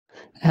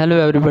Hello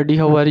everybody,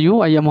 how are you?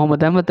 I am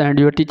Mohammed Ahmed and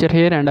your teacher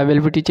here, and I will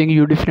be teaching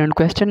you different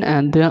questions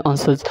and their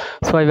answers.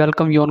 So I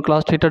welcome you on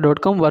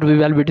classteacher.com, where we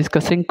will be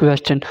discussing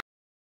question.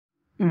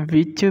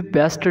 Which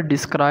best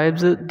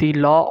describes the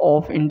law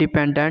of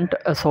independent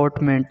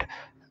assortment?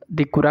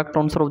 The correct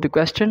answer of the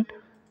question: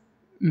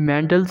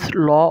 Mendel's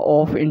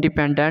law of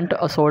independent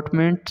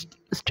assortment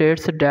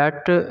states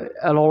that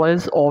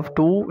alleles of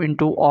two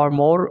into or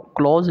more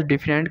close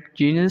different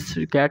genes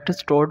get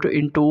stored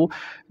into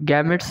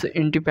gametes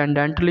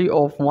independently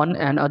of one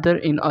another.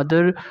 In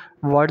other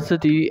words,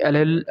 the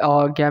allele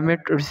a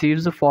gamete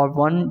receives for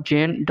one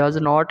gene does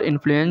not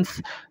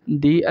influence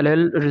the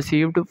allele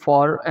received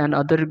for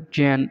another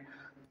gene.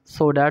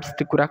 So that's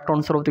the correct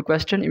answer of the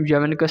question. If you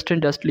have any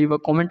question, just leave a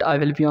comment. I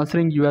will be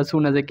answering you as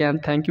soon as I can.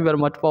 Thank you very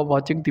much for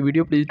watching the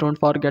video. Please don't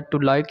forget to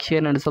like,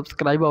 share and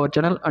subscribe our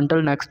channel.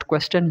 Until next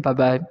question, bye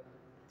bye.